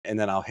and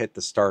then I'll hit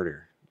the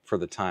starter for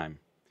the time.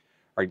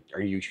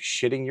 Are you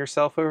shitting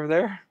yourself over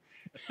there?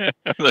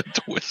 The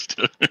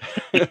twister.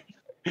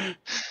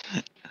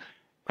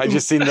 I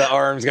just seen the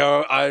arms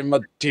go, I'm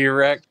a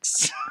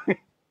T-Rex.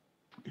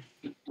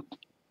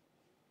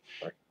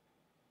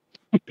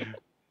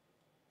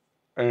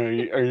 Are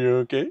you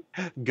okay?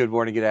 Good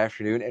morning, good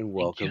afternoon, and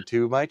welcome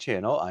to my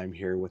channel. I'm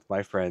here with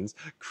my friends.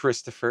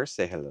 Christopher,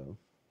 say hello.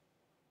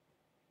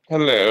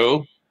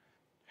 Hello.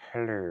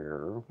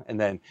 Hello. And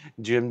then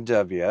Jim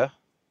W.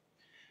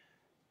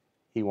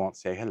 He won't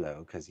say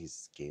hello because he's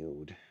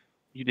scared.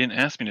 You didn't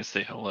ask me to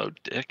say hello,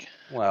 Dick.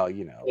 Well,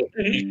 you know,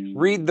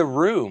 read the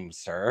room,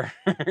 sir.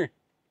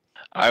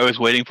 I was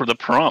waiting for the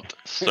prompt,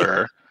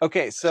 sir.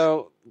 Okay,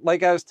 so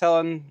like I was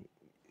telling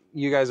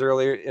you guys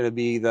earlier, it'll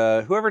be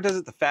the whoever does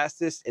it the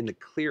fastest and the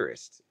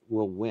clearest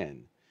will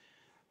win.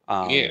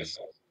 Yes.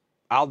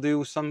 I'll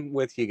do some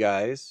with you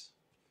guys,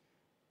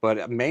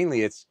 but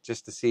mainly it's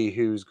just to see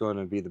who's going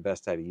to be the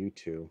best out of you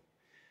two.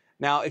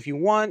 Now, if you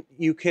want,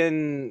 you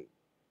can,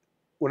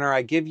 whenever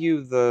I give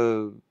you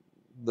the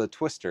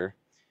twister,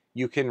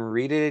 you can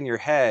read it in your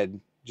head.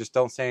 Just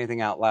don't say anything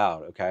out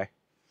loud, okay?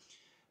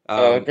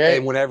 Okay.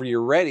 And whenever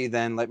you're ready,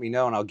 then let me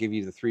know, and I'll give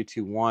you the 3,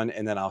 2, 1,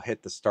 and then I'll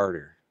hit the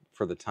starter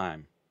for the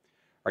time.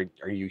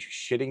 Are you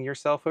shitting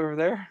yourself over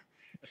there?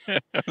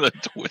 The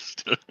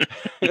twister.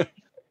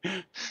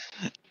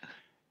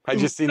 I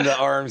just seen the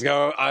arms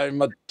go,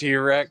 I'm a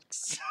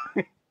T-Rex.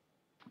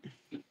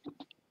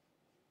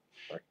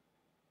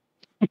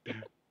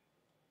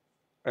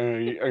 Are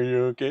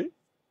you okay?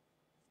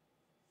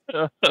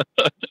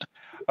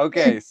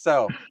 Okay,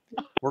 so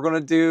we're going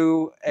to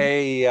do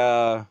a,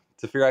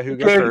 to figure out who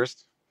goes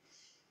first.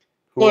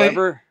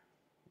 Whoever,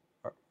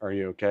 are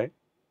you okay?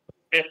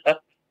 Yeah.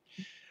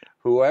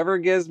 Whoever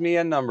gives me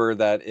a number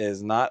that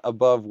is not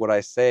above what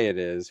I say it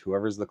is,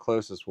 whoever's the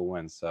closest will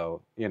win.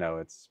 So, you know,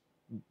 it's,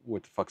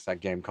 what the fuck's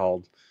that game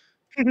called?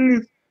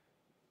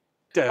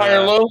 High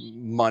or low?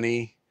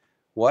 Money.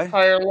 What?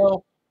 High or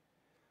low?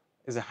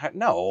 Is it high?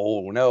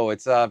 No,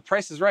 it's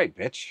Price is Right,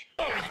 bitch.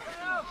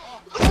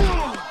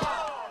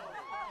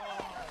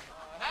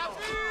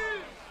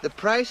 The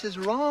price is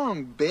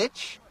wrong,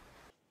 bitch.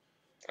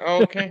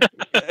 Okay.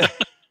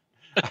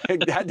 I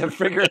had to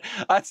figure.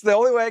 That's the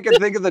only way I could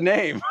think of the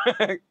name.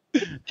 High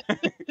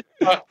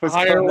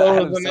or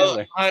low is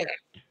another.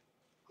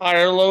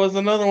 High or low is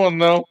another one,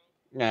 though.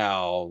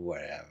 No,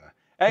 whatever.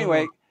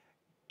 Anyway,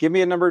 give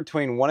me a number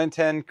between 1 and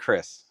 10,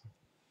 Chris.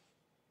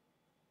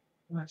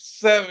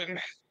 7.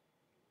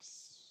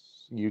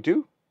 You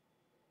do?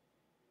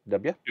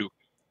 W?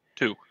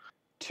 2.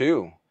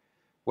 2.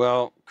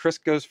 Well, Chris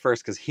goes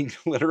first because he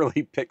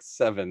literally picked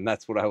 7.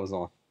 That's what I was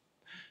on.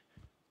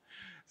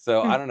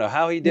 So I don't know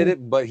how he did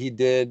it, but he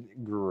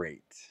did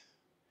great.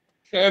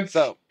 It's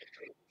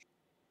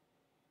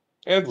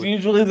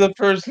usually the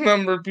first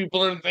number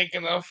people are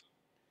thinking of.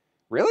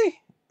 Really?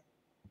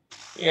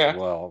 Yeah.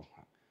 Well,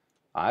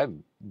 I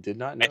did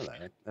not know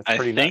that. That's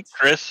pretty nuts. I think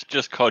Chris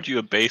just called you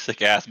a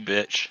basic ass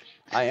bitch.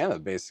 I am a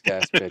basic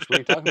ass bitch. What are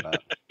you talking about?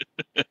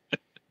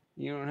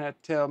 You don't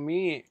have to tell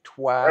me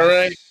twice. All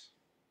right.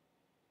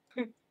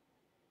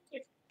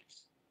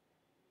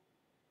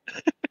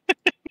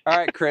 All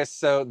right, Chris.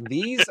 So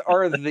these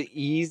are the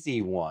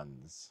easy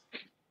ones.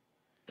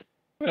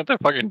 I have to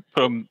fucking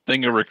put a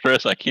thing over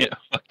Chris. I can't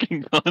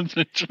fucking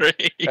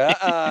concentrate.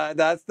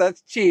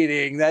 That's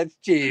cheating. That's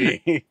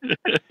cheating.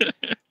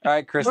 All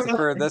right,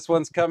 Christopher, this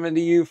one's coming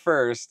to you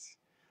first.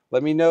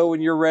 Let me know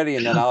when you're ready,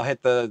 and then I'll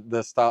hit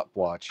the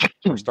stopwatch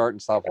or start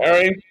and stopwatch. All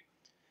right.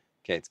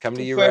 Okay, it's coming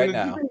to you right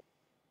now.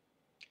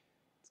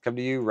 It's coming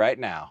to you right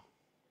now.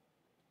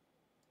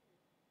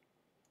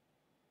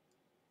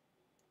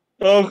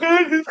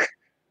 Okay.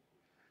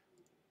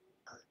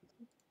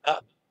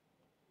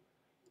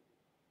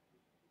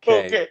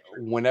 Okay.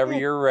 Whenever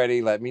you're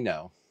ready, let me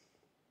know.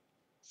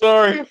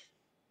 Sorry.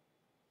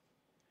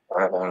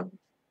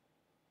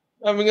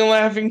 Having a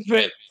laughing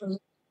fit.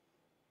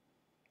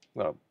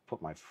 Well,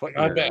 put my foot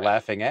in your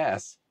laughing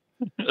ass.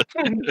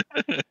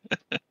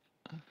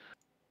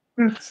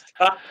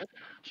 Stop.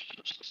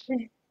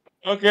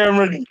 Okay, I'm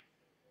ready.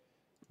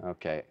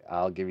 Okay,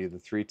 I'll give you the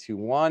 3, 2,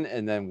 1,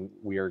 and then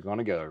we are going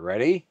to go.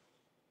 Ready?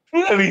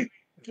 Ready.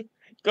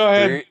 Go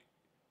ahead.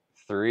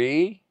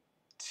 3,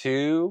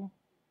 2.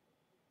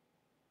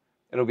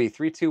 It'll be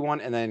 3, 2,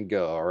 1, and then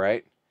go. All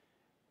right.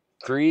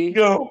 3,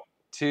 Go.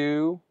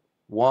 2,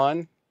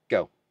 1,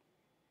 go.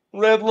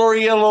 Red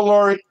lorry, yellow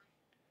lorry.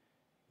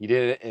 You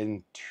did it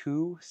in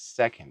 2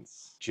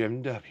 seconds.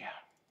 Jim W.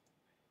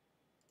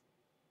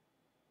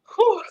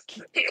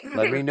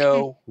 Let me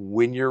know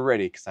when you're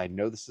ready, because I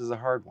know this is a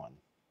hard one.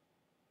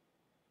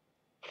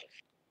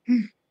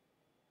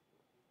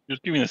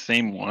 Just give me the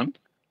same one.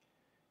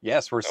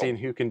 Yes, we're seeing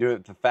who can do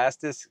it the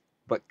fastest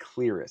but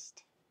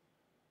clearest.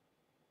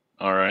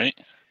 All right.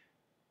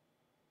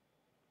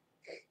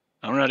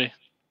 I'm ready.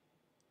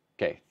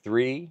 Okay,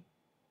 3,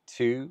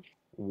 2,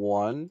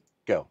 1,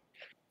 go.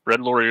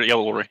 Red lorry,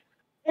 yellow lorry.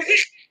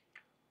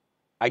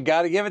 I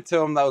got to give it to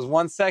him. That was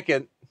 1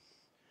 second.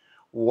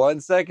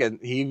 1 second.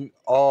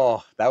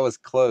 That was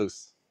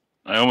close.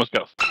 I almost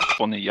got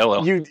on the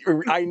yellow.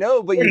 I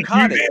know, but you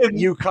caught it. did.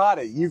 You caught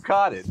it. You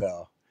caught it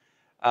though.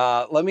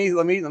 Let me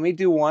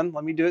do one.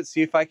 Let me do it.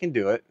 See if I can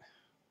do it.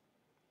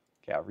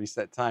 Okay, I'll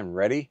reset time.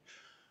 Ready?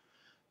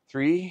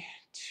 3,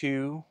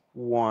 2,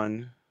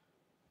 1,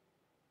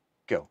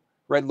 go.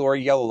 Red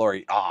lorry, yellow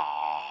lorry.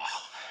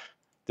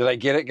 Did I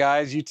get it,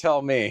 guys? You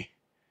tell me.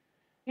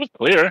 It was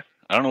clear.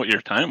 I don't know what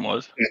your time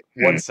was.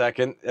 1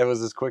 second. It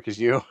was as quick as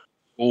you.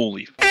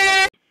 Holy.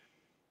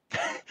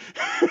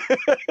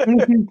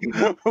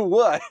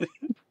 What?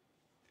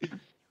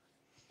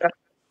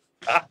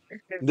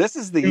 This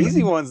is the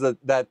easy ones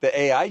that the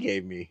AI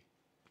gave me.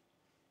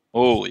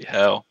 Holy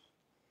hell.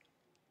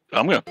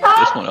 I'm going to pick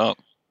this one up.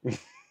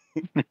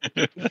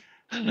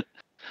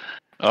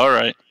 All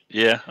right.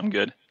 Yeah, I'm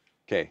good.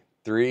 Okay,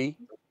 3,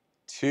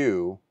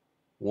 2,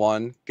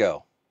 1,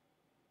 go.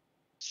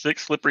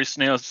 6 slippery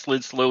snails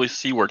slid slowly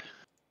seaward.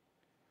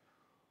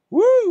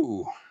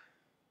 Woo!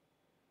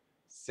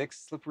 6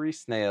 slippery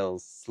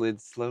snails slid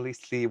slowly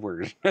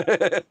seaward.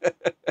 I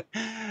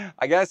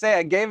gotta say,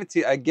 I give it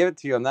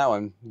to you on that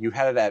one. You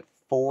had it at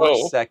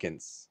 4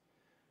 seconds.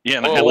 Yeah,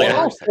 and I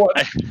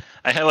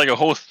had like a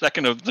whole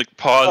second of like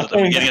pause at the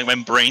beginning. Like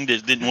my brain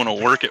didn't want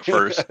to work at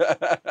first.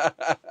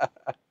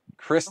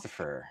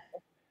 Christopher,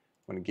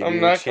 want to give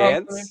you a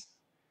chance?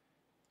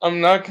 I'm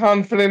not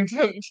confident.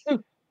 I'm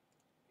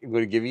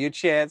going to give you a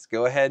chance.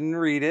 Go ahead and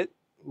read it.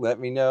 Let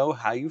me know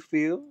how you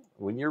feel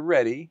when you're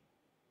ready.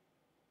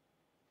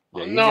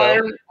 There you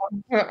go.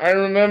 I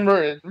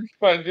remember it,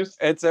 but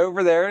it's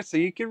over there, so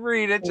you can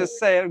read it. Just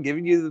say I'm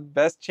giving you the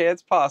best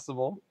chance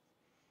possible.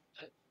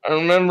 I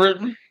remember it.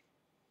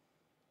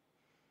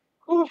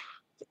 Whew.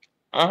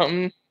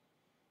 All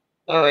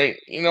right.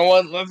 You know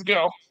what? Let's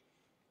go.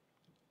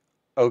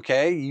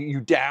 Okay,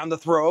 you down the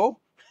throw?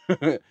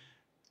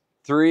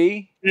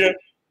 3,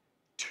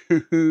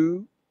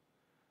 2,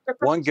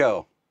 1,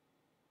 go.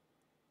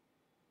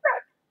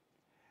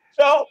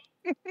 No.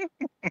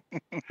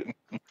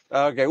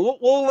 Okay,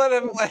 we'll let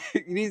him.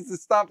 He needs to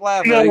stop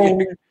laughing. No.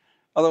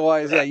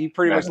 Otherwise, yeah, you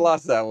pretty much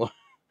lost that one.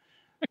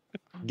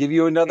 Give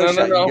you another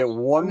shot. You get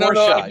one more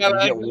shot. You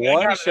get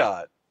one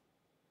shot.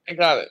 I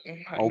got it.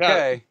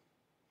 Okay.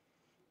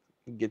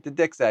 Get the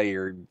dicks out of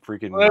your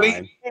freaking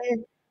mind.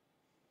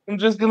 I'm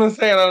just gonna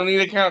say it. I don't need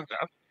a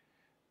countdown.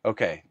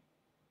 Okay.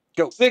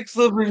 Go. 6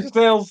 slippery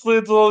snails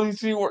slid slowly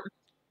seaward.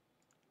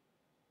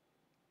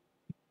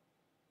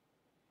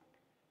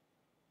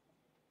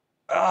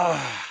 I'll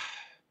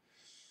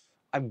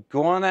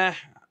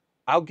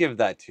give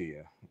that to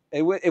you.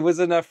 It was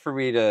enough for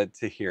me to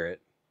hear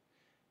it.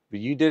 But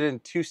you did it in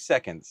 2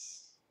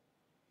 seconds.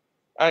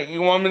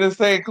 You want me to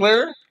say it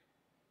clear?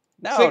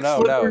 No, 6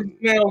 no. slippery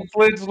snails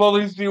slid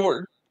slowly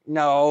seaward.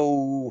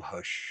 No,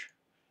 hush.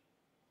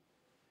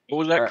 What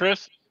was that,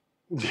 Chris?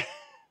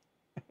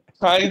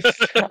 I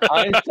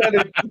said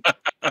it.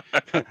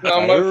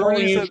 On my phone,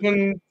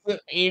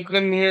 you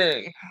couldn't hear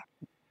it.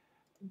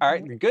 All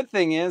right. The good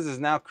thing is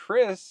now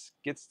Chris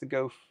gets to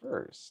go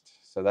first.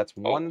 So that's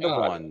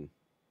 1-1.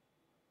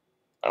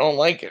 I don't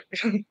like it.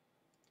 Here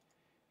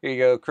you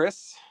go,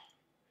 Chris.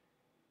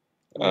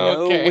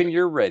 Know when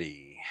you're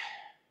ready.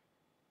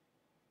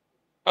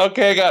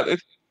 Okay, I got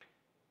it.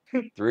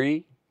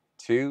 3,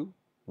 2,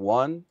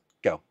 1,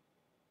 go.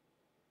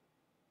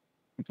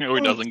 No,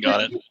 he doesn't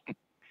got it.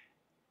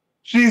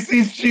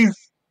 Cheese.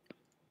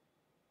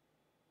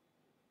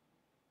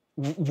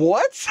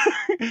 What?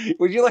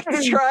 Would you like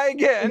to try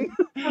again?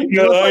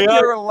 You look like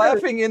you were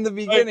laughing in the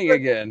beginning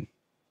again.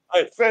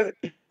 I said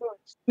it.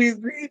 Cheese.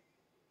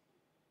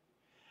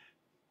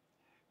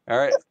 All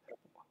right.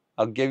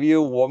 I'll give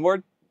you one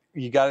more.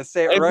 You got to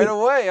say it right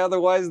away.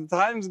 Otherwise, the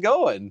time's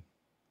going.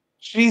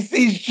 Cheese.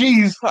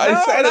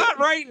 I said not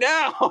right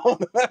now.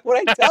 That's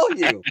what I tell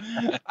you.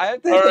 I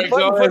have to hit the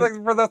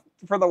button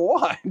for the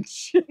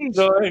watch.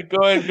 Go ahead.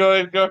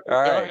 All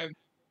right.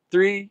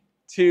 3,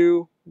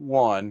 2,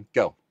 1,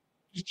 go.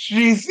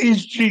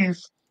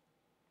 Cheese.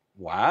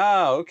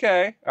 Wow.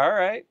 Okay. All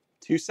right.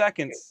 2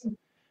 seconds.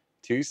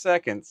 2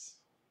 seconds.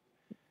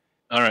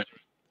 All right.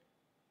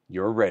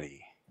 You're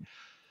ready.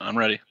 I'm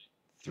ready.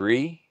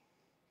 3,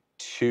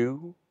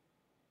 2,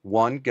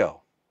 1,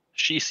 go.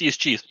 She sees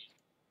cheese.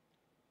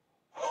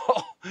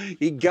 Oh,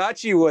 he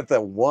got you with a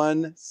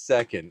 1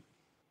 second.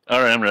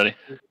 All right, I'm ready.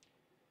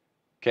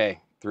 Okay.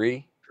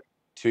 3,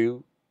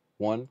 2,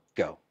 1,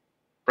 go.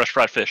 Fresh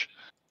fried fish.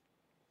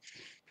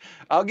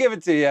 I'll give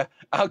it to you.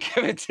 I think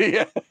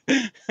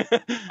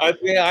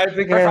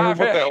I heard what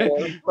that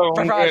was.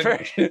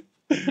 Fish.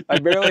 I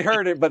barely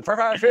heard it, but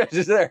fried fish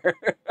is there.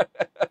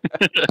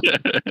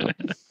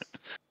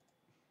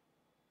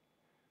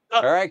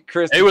 All right,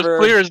 Christopher. It was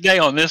clear as day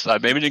on this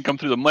side. Maybe it didn't come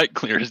through the mic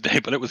clear as day,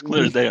 but it was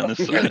clear as day on this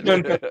side.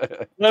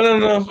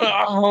 No.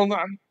 Hold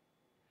on.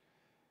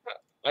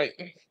 All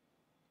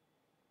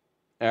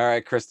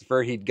right,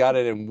 Christopher. He got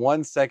it in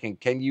 1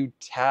 second. Can you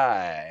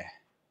tie?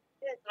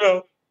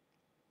 No.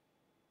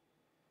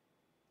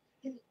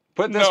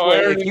 Put it this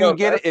way: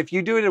 if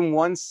you do it in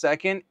 1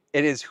 second,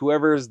 it is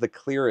whoever is the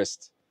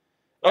clearest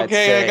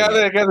Okay, I got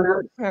it.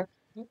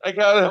 I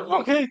got it.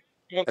 Okay.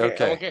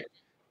 Okay.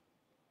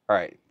 All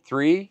right.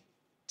 3,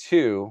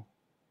 2,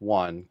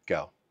 1,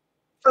 go.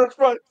 First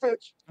right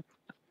pitch.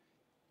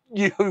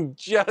 You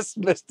just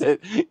missed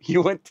it.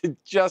 You went to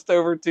just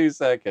over 2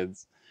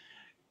 seconds.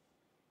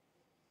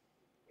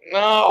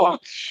 No.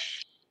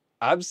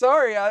 I'm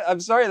sorry.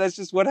 I'm sorry. That's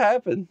just what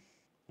happened.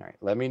 All right.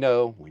 Let me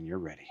know when you're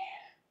ready.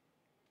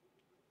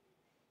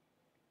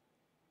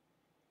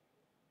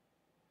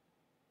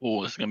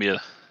 Oh, this is gonna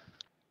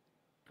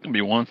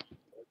be one.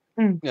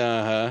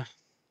 Uh-huh.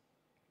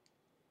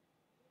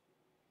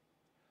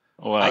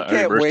 Oh, I I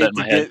can't reversed that wait in to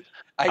my head. get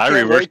I I can't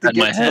reversed wait to that in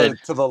my get head.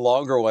 to the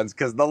longer ones,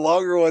 because the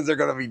longer ones are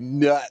gonna be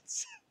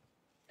nuts.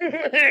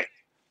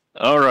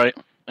 All right,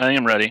 I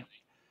am ready.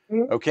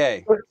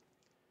 Okay.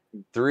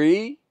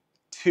 3,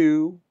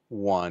 2,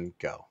 1,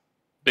 go.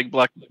 Big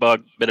black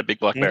bug bit a big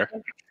black bear.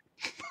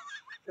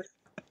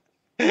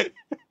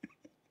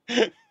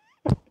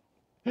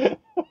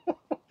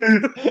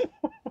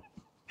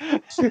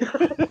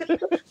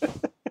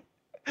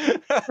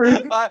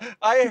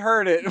 I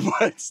heard it,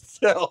 but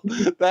still,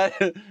 that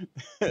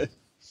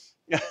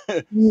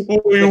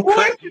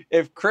What?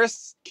 if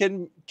Chris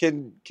can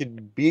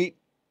beat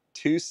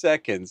 2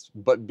 seconds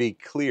but be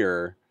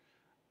clear,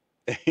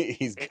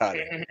 he's got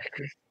it.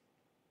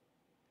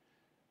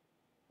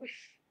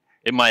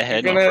 In my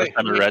head, when the first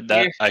time I read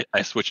that,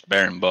 I switched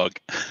bear and bug.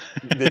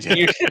 Did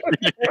you?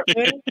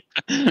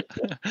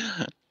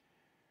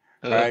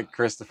 All right,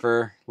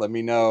 Christopher, let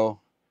me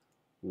know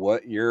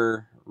what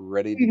you're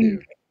ready to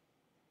do.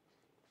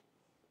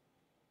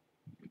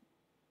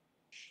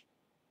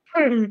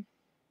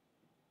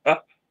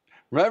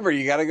 Remember,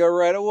 you got to go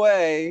right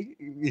away.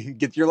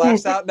 Get your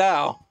laughs out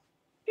now.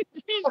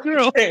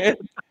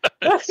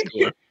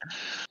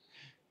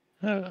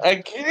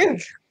 I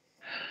can't.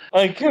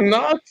 I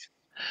cannot.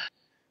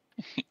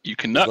 You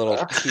cannot.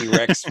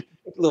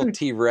 Little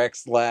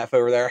T-Rex laugh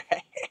over there.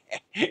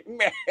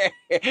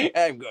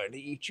 I'm going to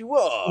eat you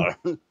all.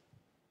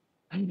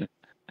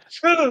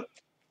 Shut up.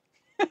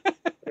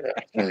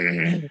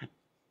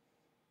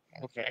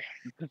 Okay.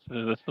 This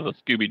is a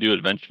Scooby-Doo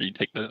adventure. You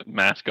take the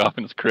mask off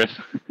and it's Chris.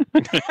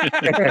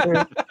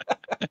 Well,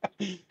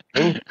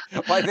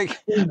 I think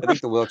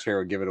the wheelchair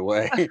would give it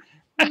away.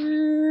 I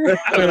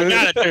would have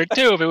got it there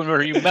too if it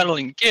were you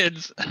meddling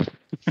kids.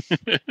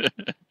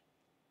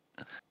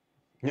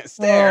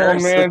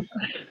 Stairs.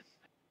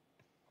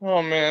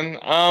 Oh man.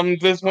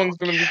 This one's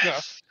gonna be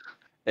tough.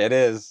 It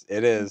is.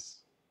 Okay.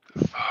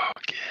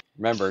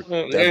 Remember,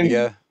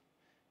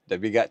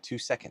 W got 2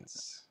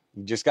 seconds.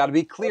 You just got to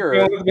be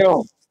clearer. Okay,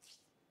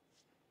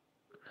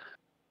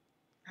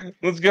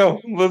 let's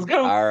go.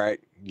 All right,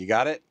 you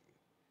got it.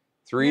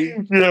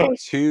 3,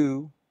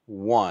 2,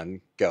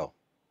 1, go.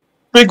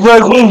 Big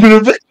black wolf.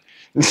 Nope.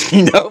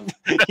 Nope.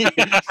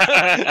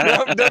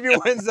 W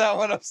wins that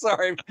one. I'm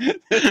sorry.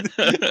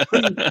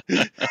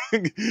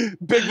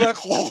 Big black.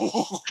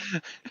 All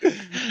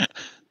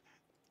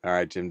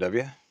right, Jim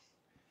W.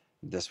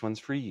 This one's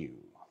for you.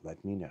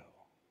 Let me know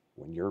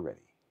when you're ready.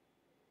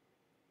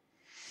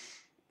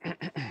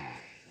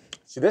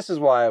 See, this is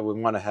why we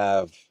want to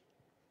have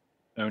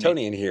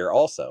Tony in here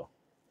also.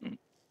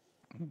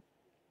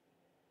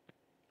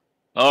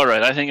 All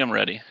right, I think I'm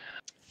ready.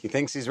 He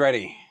thinks he's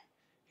ready.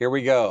 Here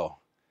we go.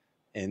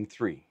 In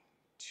 3,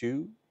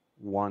 2,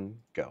 1,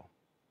 go.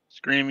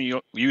 Scream,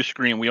 you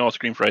scream. We all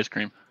scream for ice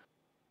cream.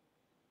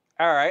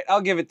 All right,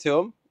 I'll give it to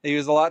him. He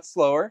was a lot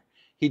slower.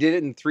 He did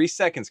it in 3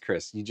 seconds,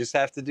 Chris. You just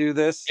have to do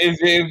this. Is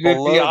it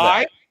the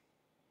eye?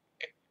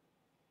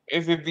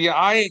 Is it the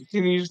eye?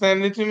 Can you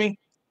send it to me?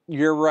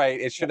 You're right.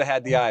 It should have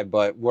had the eye,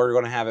 but we're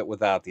going to have it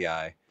without the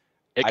eye.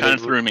 It kind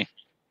of threw me.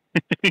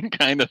 It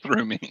kind of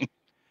threw me.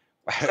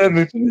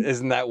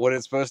 Isn't that what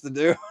it's supposed to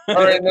do? All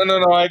right,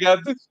 no. I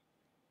got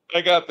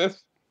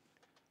this.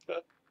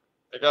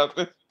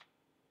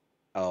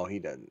 Oh, he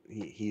doesn't.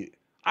 He.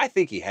 I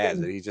think he has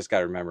it. He's just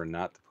got to remember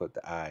not to put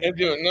the eye. I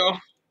do it. No.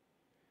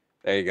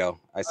 There you go.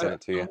 I sent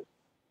it to you.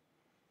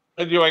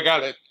 I do. I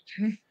got it.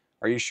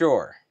 Are you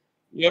sure?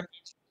 Yep.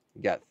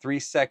 You got 3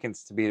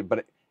 seconds to beat it, but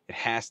it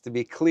has to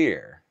be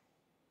clear.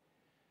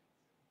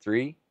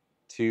 3,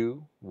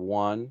 2,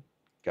 1,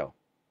 go.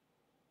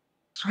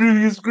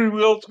 Scream, you scream,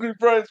 we all scream,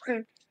 Brian,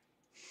 scream.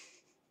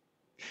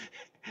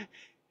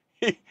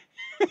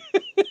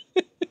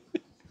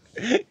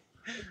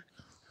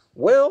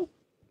 Well,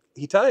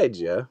 he tied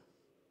you.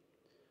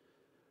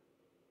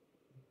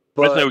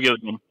 But I would give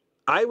it to him.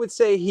 I would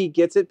say he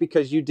gets it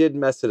because you did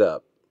mess it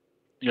up.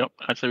 Yep,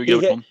 I'd say we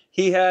give it to him.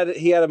 He had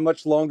a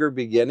much longer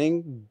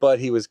beginning, but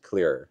he was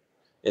clearer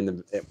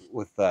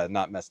with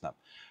not messing up.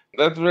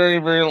 That's very,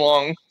 very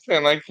long,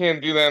 and I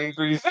can't do that in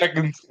 3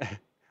 seconds.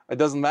 It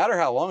doesn't matter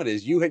how long it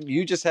is.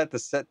 You just have to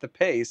set the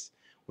pace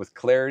with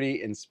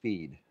clarity and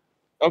speed.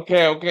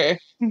 Okay.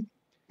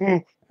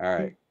 All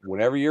right.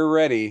 Whenever you're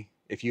ready,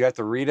 if you have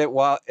to read it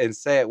and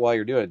say it while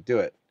you're doing it, do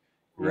it.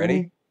 You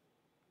ready?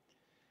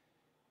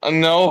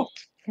 No.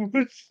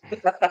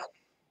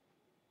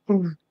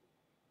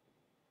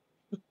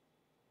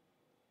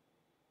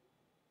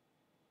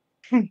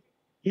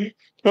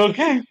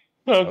 Okay.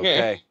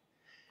 Okay.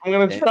 I'm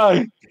gonna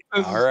try.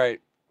 All right.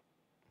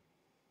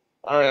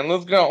 All right,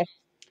 let's go.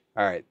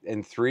 All right.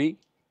 In 3,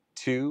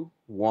 2,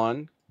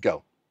 1,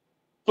 go.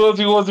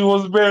 Fuzzy Wuzzy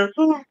was a bear.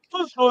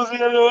 Fuzzy Wuzzy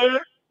had no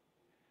hair.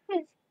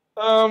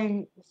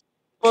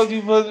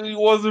 Fuzzy Wuzzy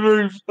was a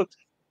very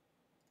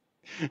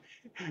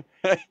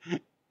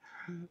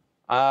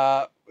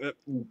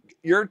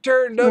Your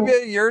turn, W.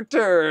 Your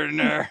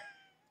turn.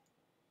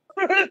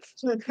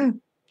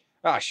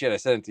 Oh shit! I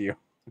sent it to you.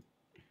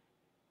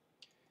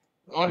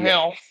 Oh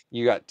hell!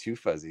 You got 2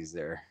 fuzzies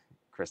there,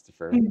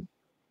 Christopher.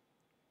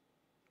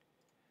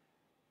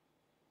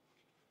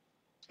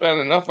 Bad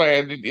enough I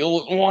had to deal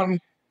with one.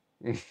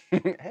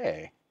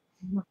 Hey.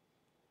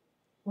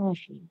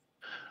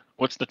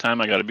 What's the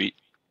time I got to beat?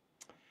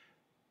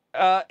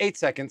 8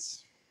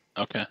 seconds.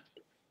 Okay.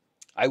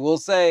 I will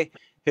say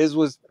his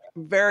was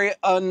very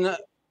I'm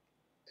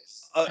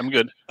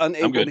good.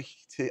 unable good.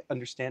 to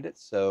understand it.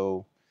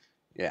 So,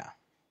 yeah.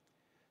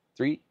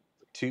 3,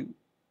 2,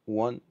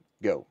 1,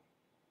 go.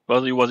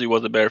 Fuzzy Wuzzy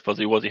was a bear.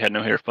 Fuzzy Wuzzy had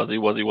no hair. Fuzzy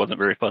Wuzzy wasn't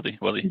very fuzzy.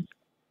 Wuzzy.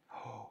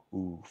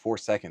 Ooh, 4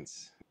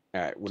 seconds.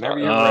 All right. Whenever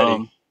you're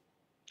ready.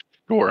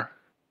 Sure.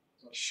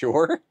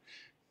 Sure?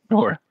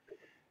 Sure.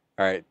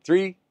 All right.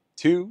 3,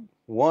 2,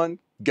 1,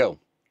 go.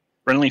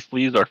 Friendly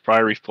fleas are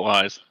fiery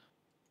flies.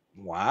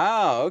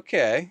 Wow.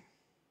 Okay.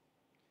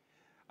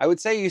 I would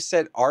say you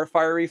said are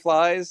fiery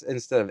flies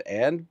instead of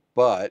and,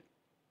 but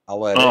I'll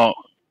let it. Oh,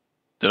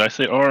 did I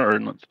say R or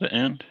not the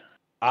end?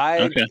 I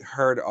Okay.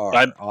 heard R,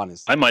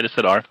 honestly. I might have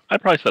said R. I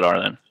probably said R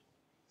then.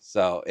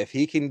 So if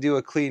he can do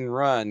a clean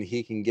run,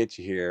 he can get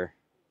you here.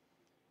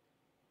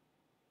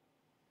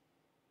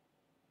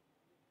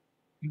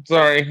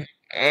 Sorry,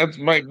 that's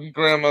my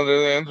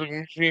grandmother's answering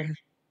machine.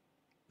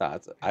 No,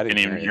 I didn't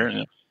hear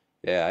anything. It.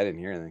 Yeah, I didn't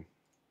hear anything.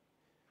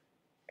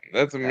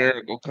 That's a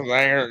miracle because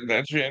I heard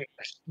that shit.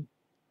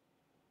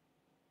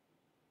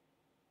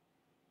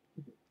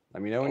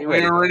 Let me know when you're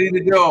ready. We're ready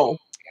to go.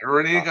 We're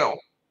ready to go.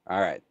 All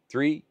right.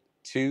 3,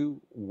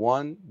 2,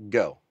 1,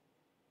 go.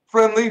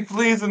 Friendly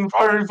fleas and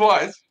fiery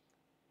flies.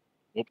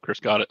 Whoop, Chris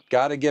got it.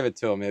 Got to give it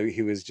to him.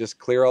 He was just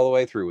clear all the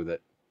way through with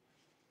it.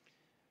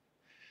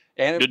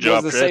 And Good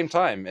job, was the Chris. same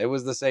time. It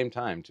was the same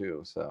time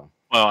too. So.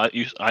 Well, I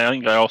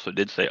think I also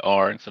did say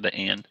R instead of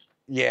and.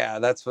 Yeah,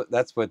 that's what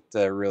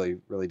really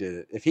did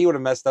it. If he would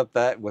have messed up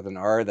that with an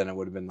R, then it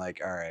would have been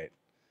like, all right.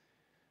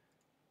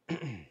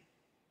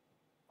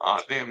 Oh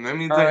damn! That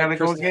means All I right, gotta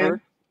go again.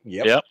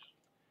 Yep.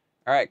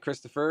 All right,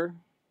 Christopher.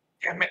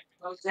 Damn it!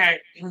 Okay.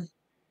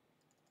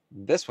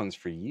 This one's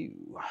for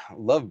you,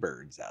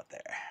 lovebirds out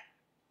there.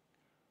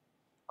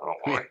 Oh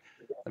boy.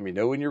 Let me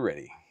know when you're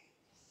ready.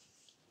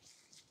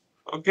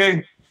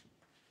 Okay.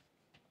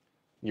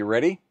 You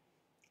ready?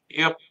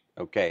 Yep.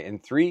 Okay. In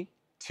 3,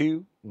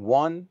 2,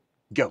 1,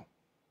 go.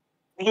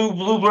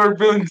 Bluebird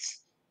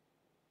wings.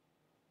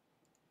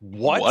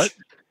 What?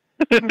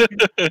 I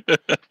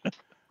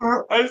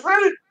said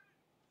it.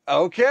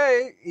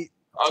 Okay.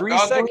 3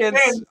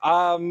 seconds.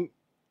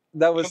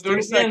 That was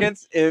 3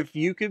 seconds. If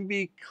you can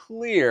be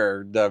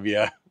clear,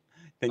 W,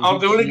 then I'll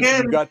do it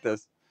again. You got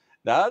this.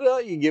 No,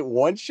 you get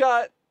 1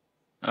 shot.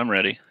 I'm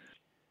ready.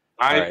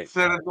 I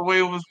said it the way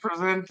it was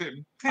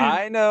presented.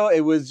 I know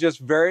it was just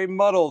very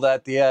muddled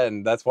at the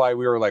end. That's why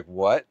we were like,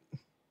 "What?"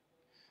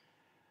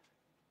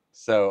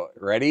 So,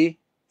 ready?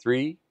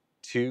 3,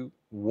 2,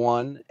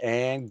 1,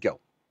 and go.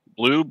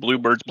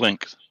 Bluebirds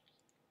blinks.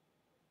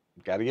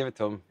 Got to give it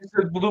to him. You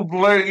said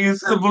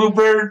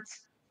bluebirds.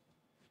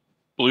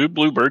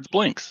 Bluebirds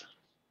blinks.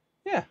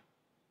 Yeah.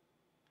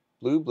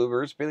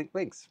 Bluebirds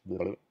blinks.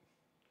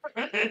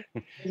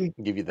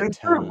 Give you the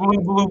tone.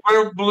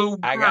 Blue.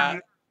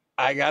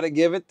 I got to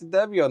give it to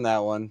W on that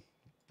one.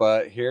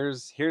 But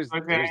here's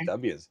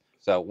W's.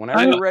 So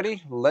whenever you're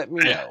ready, let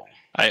me know.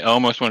 I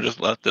almost want to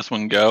just let this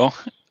one go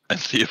and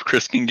see if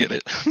Chris can get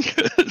it.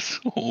 Because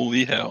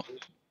holy hell.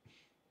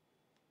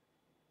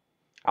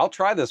 I'll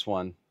try this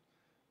one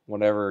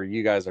whenever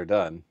you guys are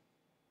done.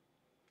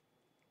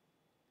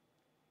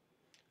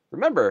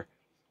 Remember,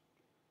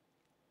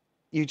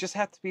 you just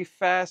have to be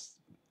fast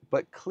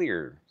but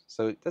clear.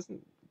 So it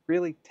doesn't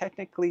really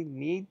technically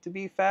need to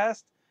be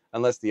fast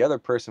unless the other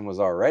person was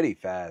already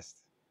fast.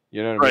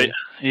 You know what I mean?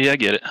 Yeah, I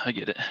get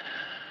it.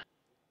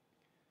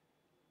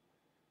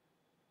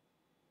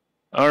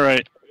 All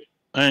right.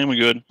 I am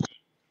good.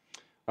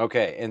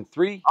 Okay, in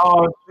 3.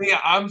 Oh, yeah,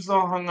 I'm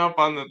so hung up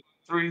on the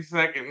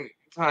 3-second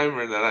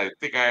timer that I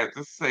think I have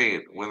to say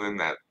it within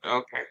that.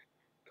 Okay.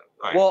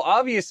 Right. Well,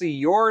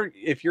 obviously,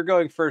 if you're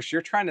going first,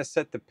 you're trying to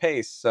set the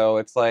pace. So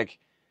it's like,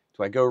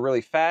 do I go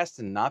really fast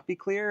and not be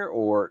clear,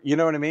 or you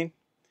know what I mean?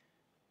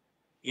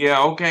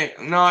 Yeah. Okay.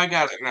 No, I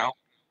got it now.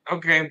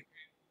 Okay.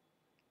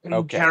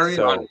 Okay. Carry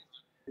on.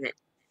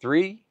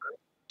 3,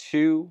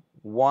 2,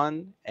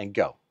 1, and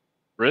go.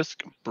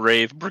 Brisk,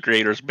 brave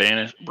brigaders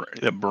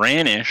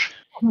brandish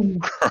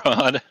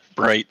broad,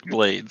 bright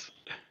blades.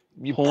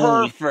 You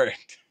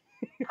perfect.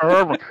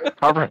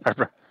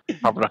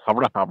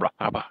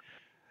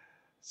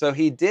 So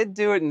he did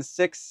do it in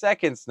 6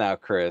 seconds now,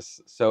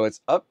 Chris. So it's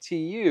up to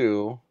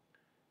you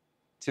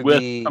to with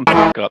be. some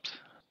hiccups.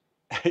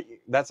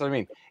 That's what I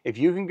mean. If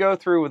you can go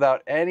through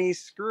without any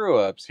screw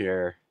ups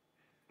here,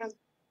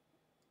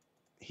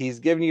 he's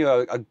giving you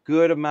a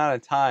good amount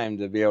of time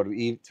to be able to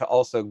eat, to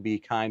also be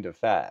kind of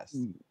fast.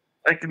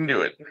 I can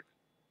do it.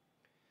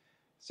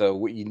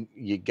 So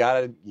you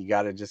gotta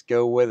just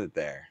go with it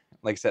there.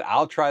 Like I said,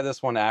 I'll try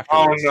this one Oh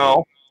afterwards.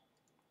 no!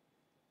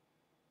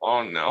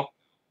 Oh no!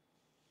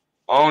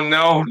 Oh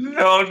no!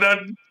 No! Not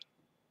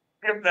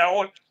skip that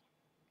one.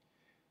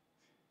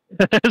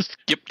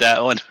 Skip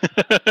that one.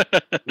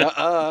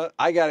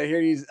 I gotta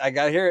hear you. I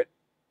gotta hear it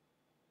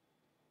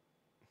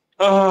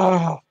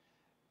Oh,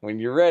 when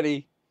you're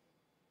ready.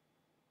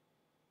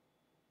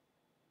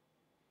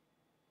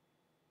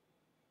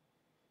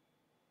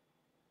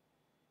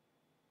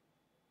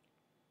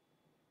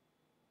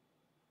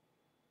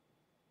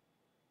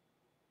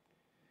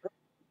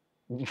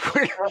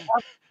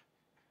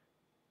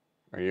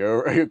 Are you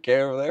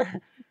okay over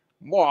there?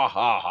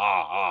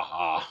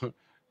 Mwahaha.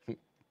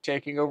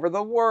 Taking over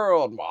the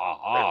world.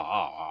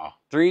 Mwahaha.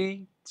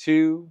 3,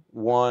 2,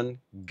 1,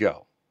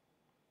 go.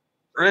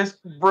 risk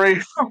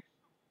brave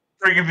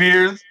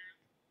brigadiers.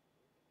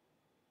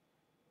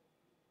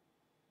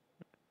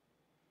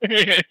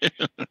 he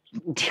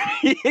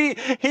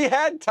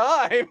had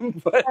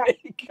time, but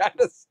he kind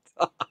of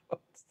stopped.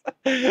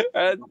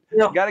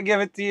 Gotta give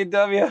it to you,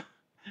 W.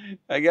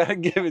 I gotta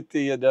give it to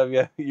you,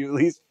 W. You at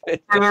least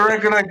fit. For the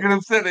record, I could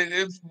have said it.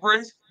 It's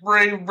brisk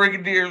brave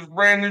brigadiers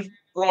brandish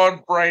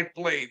broad bright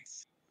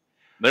blades.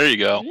 There you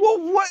go.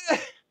 Well, what?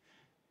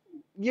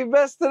 You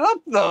messed it up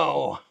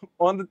though.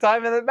 On the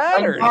time that it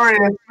mattered. I'm sorry,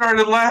 I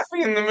started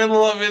laughing in the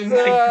middle of it. And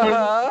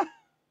I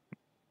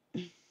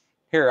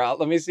Here,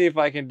 let me see if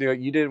I can do it.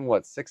 You did in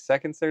what, 6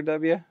 seconds there,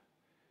 W?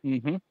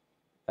 Mm-hmm.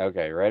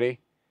 Okay, ready?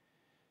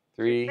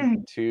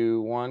 3,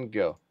 2, 1,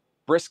 go.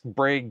 Brisk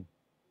brave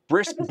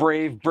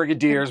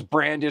brigadiers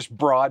brandish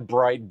broad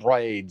bright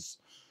blades.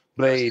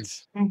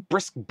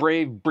 Brisk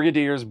brave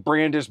brigadiers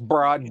brandish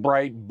broad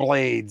bright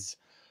blades.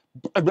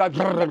 Blah,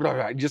 blah, blah,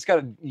 blah.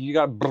 You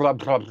gotta blah,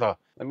 blah, blah.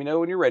 Let me know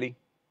when you're ready.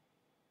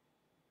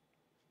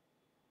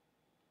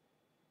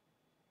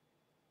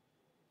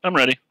 I'm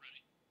ready.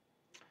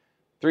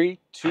 3,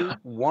 2,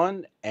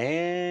 1,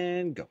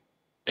 and go.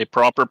 A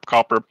proper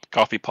copper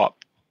coffee pot.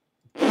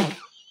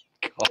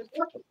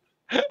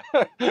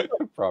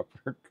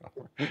 Proper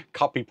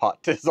copy pot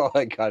is all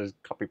I got is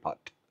copy pot.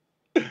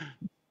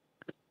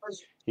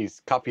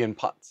 He's copying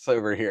pots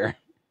over here.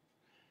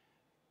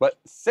 But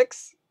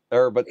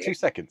 2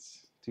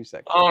 seconds. 2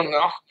 seconds. Oh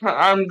no,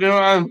 I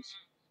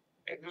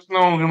just know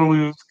I'm gonna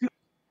lose.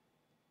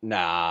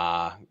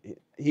 Nah,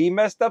 he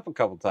messed up a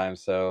couple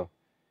times, so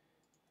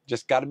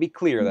just got to be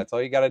clear. That's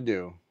all you got to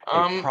do.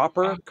 A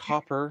proper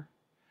copper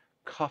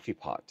coffee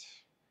pot.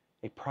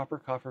 A proper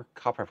copper.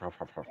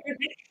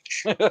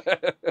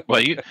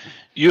 Well,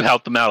 you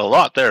helped them out a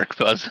lot there,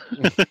 cuz.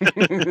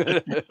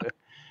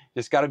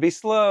 Just got to be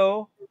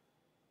slow,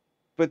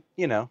 but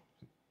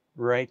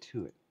right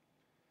to it.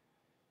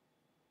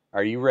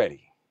 Are you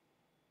ready?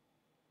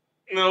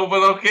 No,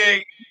 but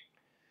okay.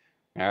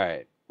 All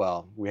right.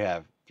 Well, we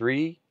have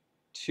 3,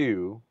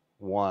 2,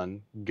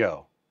 1,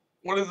 go.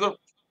 What is a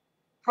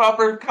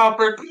proper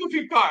copper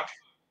coffee pot?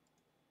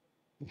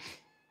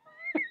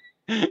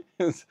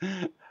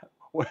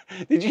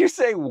 Did you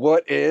say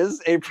what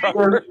is a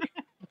proper?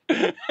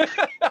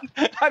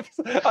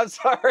 I'm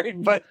sorry,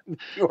 but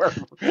you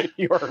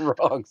are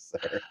wrong,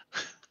 sir.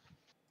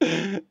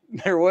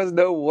 There was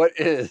no what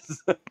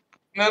is.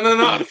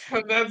 No.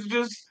 That's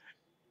just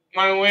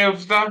my way of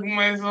stopping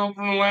myself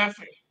from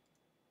laughing.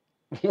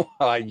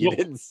 You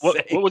didn't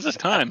say. What was this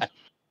time?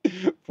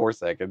 4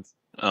 seconds.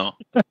 Oh.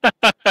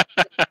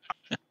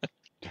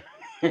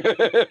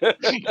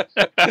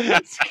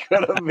 It's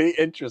gonna be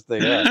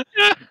interesting, huh?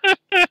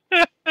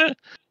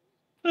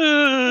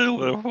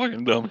 What a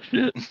fucking dumb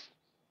shit.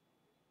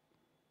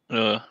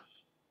 Oh,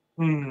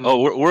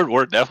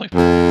 we're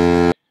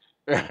definitely.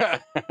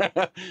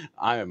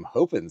 I am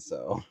hoping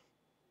so.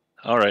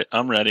 All right,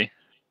 I'm ready.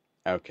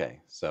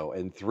 Okay, so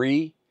in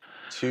 3,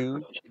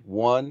 2,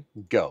 1,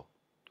 go.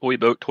 Toy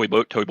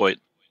boat.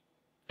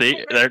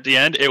 See, there at the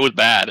end, it was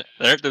bad.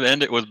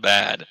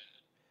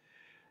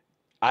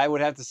 I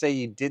would have to say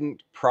you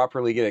didn't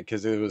properly get it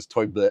because it was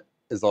toy blit,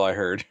 is all I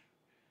heard.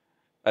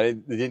 I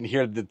didn't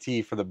hear the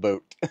T for the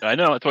boat. I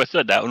know, that's why I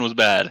said that one was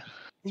bad.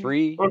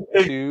 3,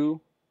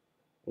 2,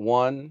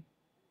 1,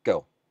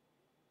 go.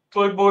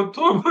 Toy boat.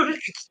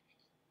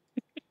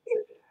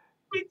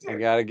 I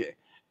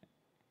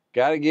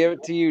gotta give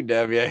it to you,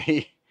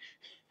 W.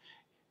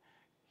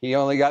 He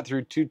only got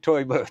through 2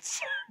 toy boats.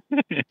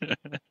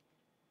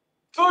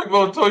 Toy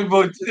boat.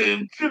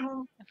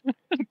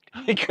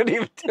 He couldn't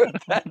even do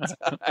it that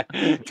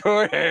time.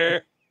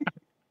 Toy.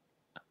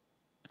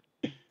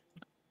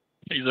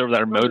 He's over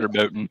there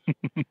motorboating.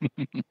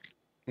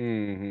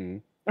 Mm-hmm.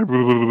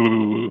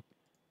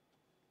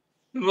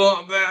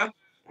 Well, that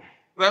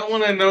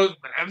one I know is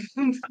bad.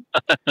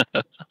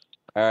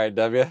 All right,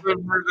 W. I've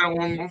heard that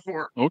one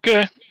before.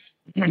 Okay.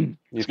 You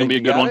It's gonna be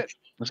a good one.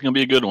 It's gonna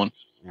be a good one.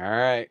 All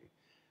right.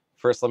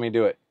 First, let me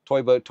do it.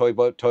 Toy boat, toy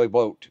boat, toy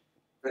boat.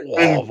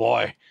 Oh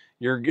boy,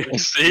 you're good.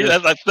 See,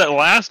 that's that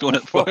last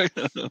one.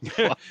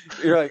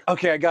 You're like,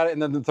 okay, I got it,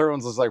 and then the third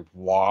one's just like,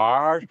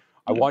 what?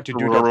 I want to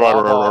do the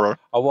Baba.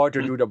 I want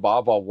to do the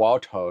Baba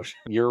Waltos.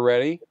 You're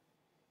ready?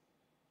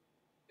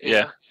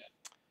 Yeah.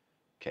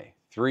 Okay,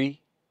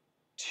 3,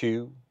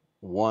 2,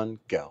 1,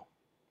 go.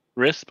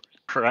 Crisp,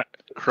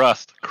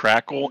 crust,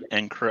 crackle,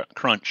 and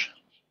crunch.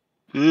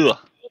 Ugh.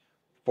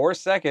 4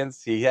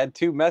 seconds. He had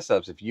 2 mess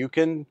ups. If you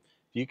can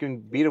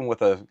beat him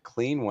with a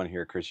clean one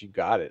here, Chris, you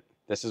got it.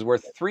 This is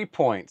worth 3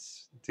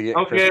 points to get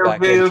Chris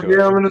back into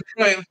it. I'm gonna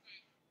try it.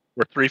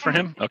 We're 3 for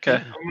him? Okay.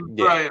 I'm gonna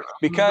try it.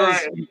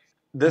 Because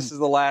this is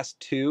the last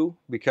 2,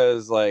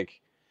 because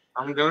like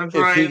I'm gonna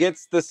try if he it.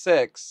 gets the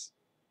 6,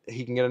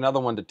 he can get another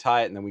one to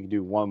tie it, and then we can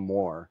do one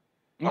more.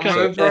 Okay.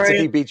 So that's if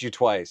he beats you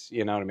twice,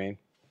 you know what I mean?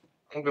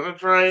 I'm gonna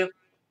try it.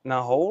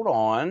 Now hold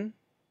on.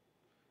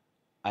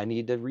 I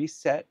need to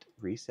reset.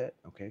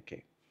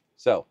 Okay.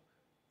 So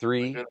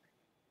 3,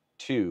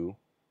 2,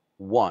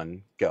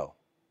 1, go.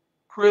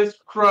 Crisp,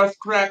 crust,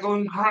 crackle,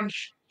 and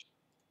crunch.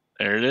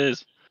 There it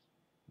is.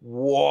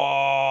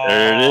 Whoa!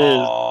 There it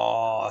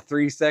is.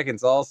 3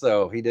 seconds.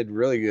 Also, he did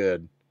really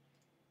good.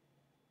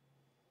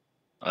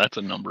 That's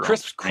a number.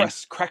 Crisp,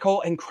 crust,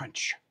 crackle, and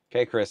crunch.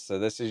 Okay, Chris. So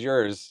this is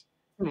yours.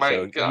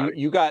 My God.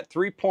 You got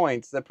 3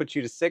 points. That puts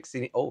you to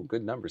 60. Oh,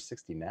 good number,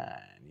 69.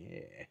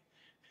 Yeah.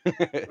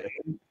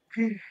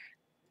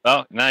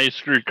 Oh, now you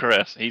screwed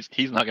Chris. He's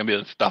not gonna be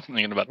able to stop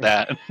thinking about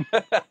that.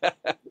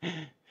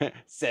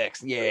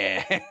 6.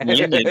 Yeah.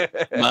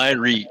 My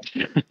reach.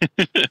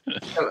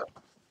 All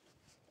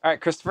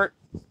right, Christopher.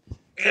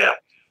 Yeah.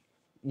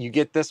 You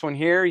get this one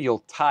here,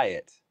 you'll tie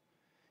it.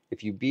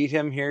 If you beat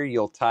him here,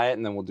 you'll tie it,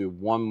 and then we'll do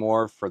one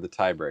more for the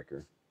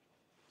tiebreaker.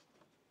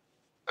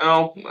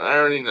 Oh, I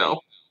already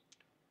know.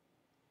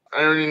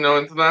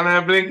 It's not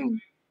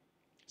happening.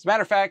 As a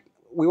matter of fact,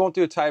 we won't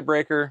do a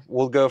tiebreaker.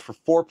 We'll go for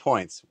 4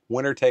 points.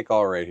 Winner take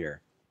all right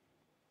here.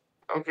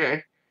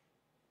 Okay.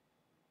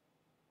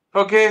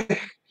 Okay,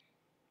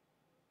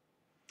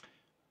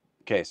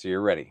 so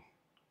you're ready.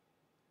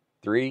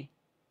 3,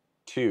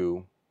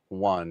 2,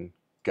 1,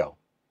 go.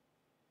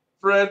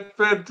 Bread,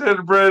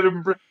 Ted, bread,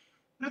 and bread.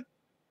 2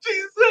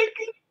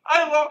 seconds.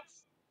 I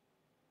lost.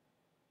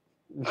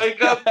 I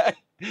got.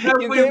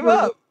 You gave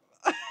up.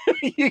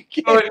 You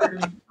gave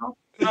up.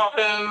 No,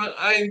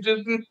 I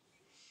just.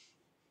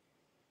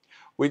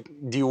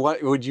 Would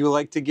you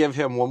like to give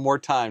him one more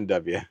time,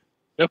 W?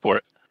 Go for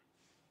it.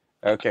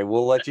 Okay,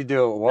 we'll let you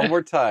do it one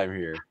more time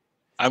here.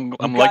 I'm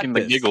liking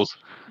the giggles.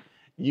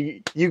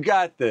 You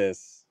got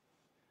this.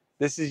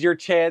 This is your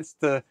chance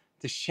to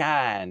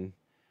shine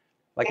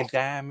like a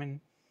diamond.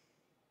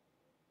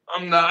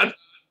 I'm not.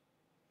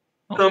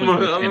 I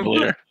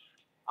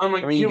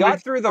mean, you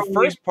got through the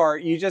first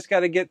part. You just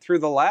got to get through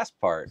the last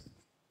part.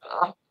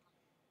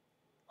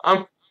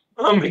 I'm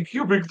a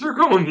cubic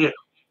zirconia.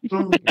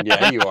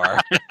 Yeah, you are.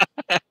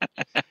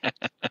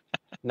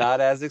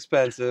 Not as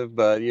expensive,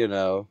 but you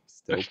know,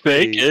 still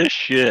fake as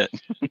shit.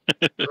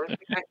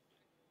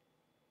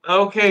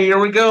 Okay, here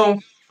we go.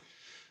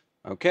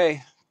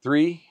 Okay,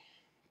 3,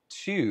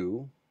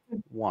 2,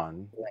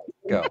 1,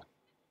 go.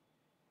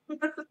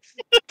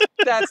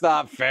 That's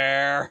not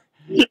fair.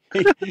 W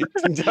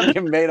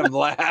made him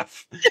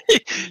laugh.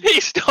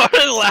 He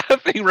started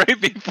laughing right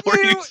before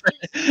you said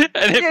it,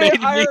 and it made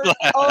me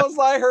laugh.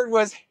 All I heard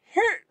was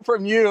 "hurt"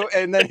 from you,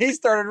 and then he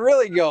started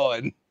really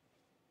going.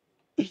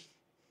 Give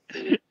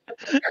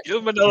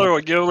him another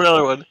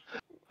one.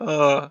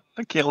 I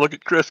can't look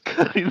at Chris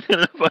because he's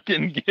gonna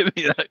fucking give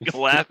me that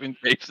laughing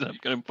face, and I'm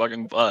gonna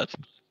fucking bust.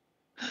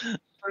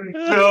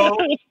 No,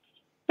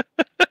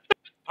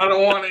 I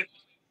don't want it.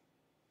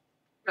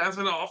 Pass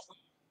it off.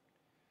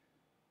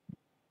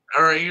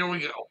 All right, here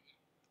we go.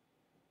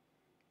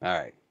 All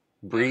right,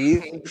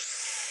 breathe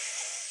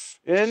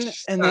in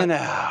and then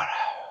out.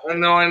 I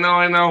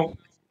know.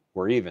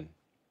 We're even.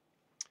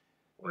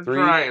 We're 3,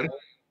 trying.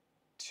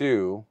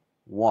 2,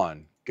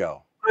 1,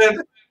 go.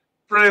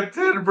 Bread,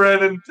 Ted,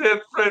 bread, and Ted,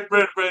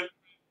 bread.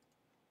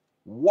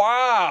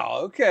 Wow.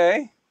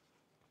 Okay.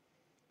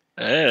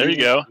 Hey, there you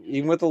go.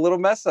 Even with a little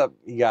mess up,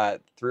 you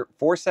got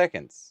 4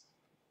 seconds.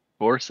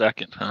 4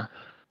 seconds, huh?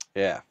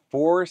 Yeah,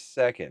 4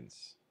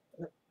 seconds.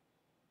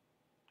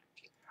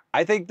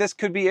 I think this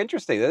could be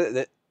interesting.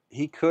 That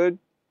he could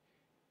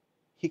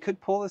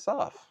pull this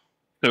off.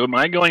 So am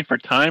I going for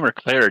time or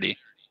clarity?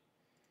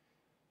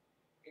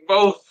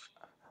 Both.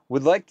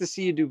 Would like to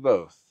see you do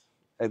both.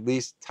 At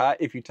least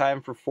if you tie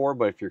him for 4,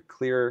 but if you're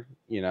clear,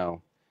 you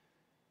know,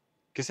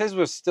 because his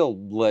was still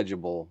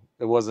legible.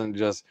 It wasn't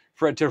just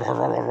Fred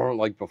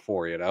like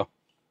before, you know.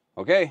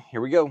 Okay, here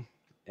we go.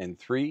 In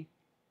 3,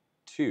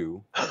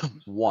 2,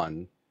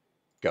 1,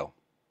 go.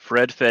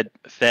 Fred fed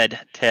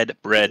Ted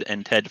bread,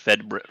 and Ted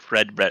fed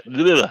Fred bread.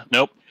 Ugh.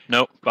 Nope.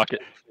 Fuck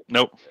it.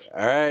 Nope.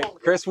 All right,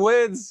 Chris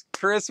wins.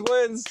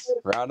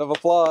 Round of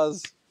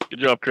applause.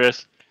 Good job,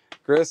 Chris.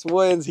 Chris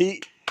wins. He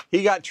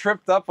got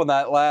tripped up on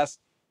that last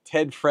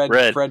Ted Fred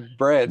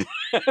bread.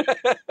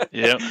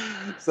 Yep.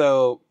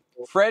 So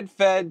Fred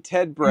fed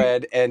Ted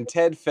bread, and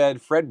Ted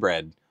fed Fred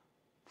bread.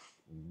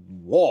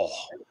 Whoa.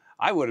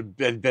 I would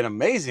have been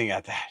amazing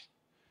at that.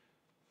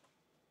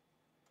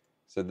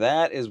 So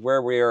that is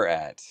where we are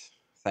at.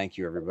 Thank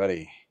you,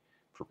 everybody,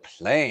 for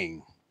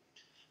playing.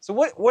 So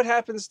what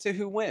happens to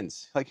who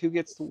wins? Like who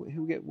gets what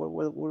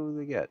do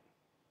they get?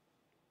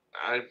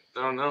 I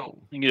don't know.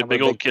 You can get a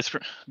big old kiss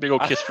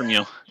from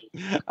you.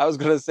 I was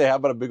gonna say, how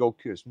about a big old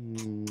kiss?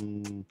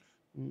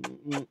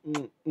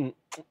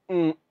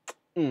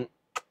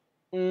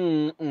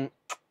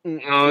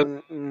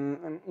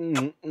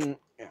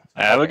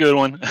 Have a good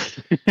one. That's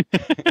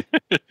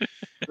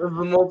the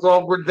most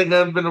awkward thing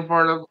I've been a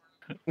part of.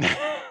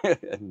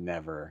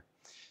 Never.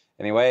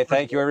 Anyway,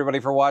 thank you everybody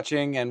for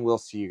watching, and we'll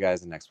see you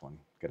guys in the next one.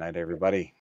 Good night, everybody.